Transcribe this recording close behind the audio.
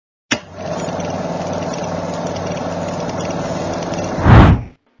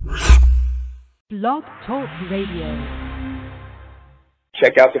Blog Talk Radio.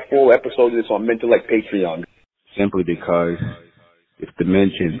 Check out the full episode of this on Mentellect Patreon. Simply because this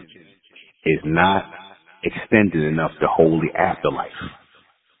dimension is not extended enough to hold the afterlife.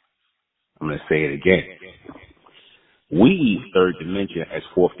 I'm going to say it again. We, third dimension, as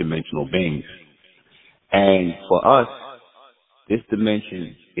fourth dimensional beings. And for us, this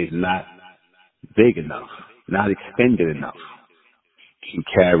dimension is not big enough, not extended enough to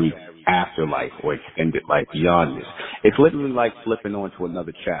carry afterlife or extended life beyond this. It's literally like flipping on to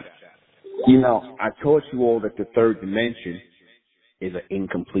another chapter. You know, I taught you all that the third dimension is an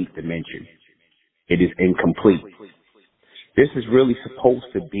incomplete dimension. It is incomplete. This is really supposed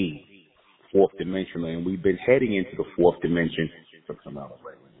to be fourth dimensional, and we've been heading into the fourth dimension.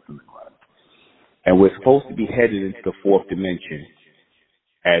 And we're supposed to be headed into the fourth dimension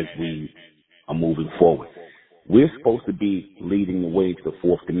as we are moving forward. We're supposed to be leading the way to the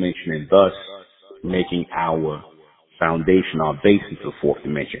fourth dimension and thus making our foundation, our basis of the fourth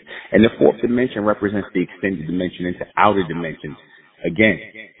dimension. And the fourth dimension represents the extended dimension into outer dimensions. Again,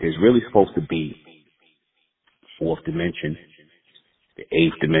 there's really supposed to be fourth dimension, the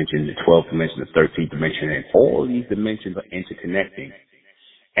eighth dimension, the 12th dimension, the 13th dimension, and all of these dimensions are interconnecting.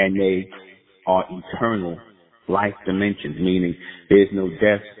 And they are eternal life dimensions, meaning there's no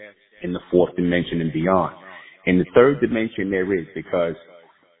death in the fourth dimension and beyond. In the third dimension there is, because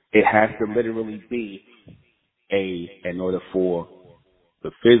it has to literally be in order for the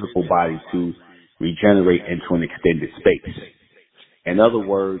physical body to regenerate into an extended space. In other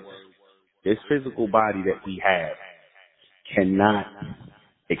words, this physical body that we have cannot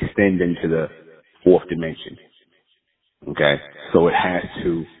extend into the fourth dimension. Okay? So it has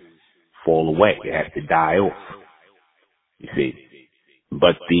to fall away. It has to die off. You see?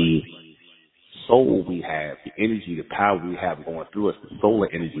 But the soul we have, the energy, the power we have going through us, the solar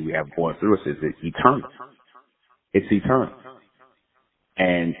energy we have going through us is eternal. It's eternal.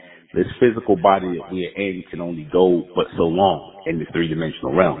 And this physical body that we are in can only go but so long in the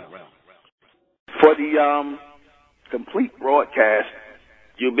three-dimensional realm. For the complete broadcast,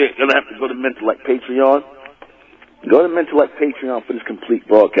 you're going to have to go to Mentellect Patreon. Go to Mentellect Patreon for this complete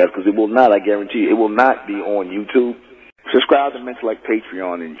broadcast, because it will not, I guarantee you, it will not be on YouTube. Subscribe to Mentellect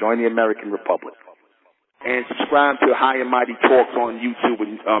Patreon and join the American Republic. And subscribe to High and Mighty Talks on YouTube with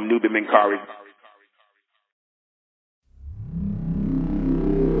Nuben Minkari.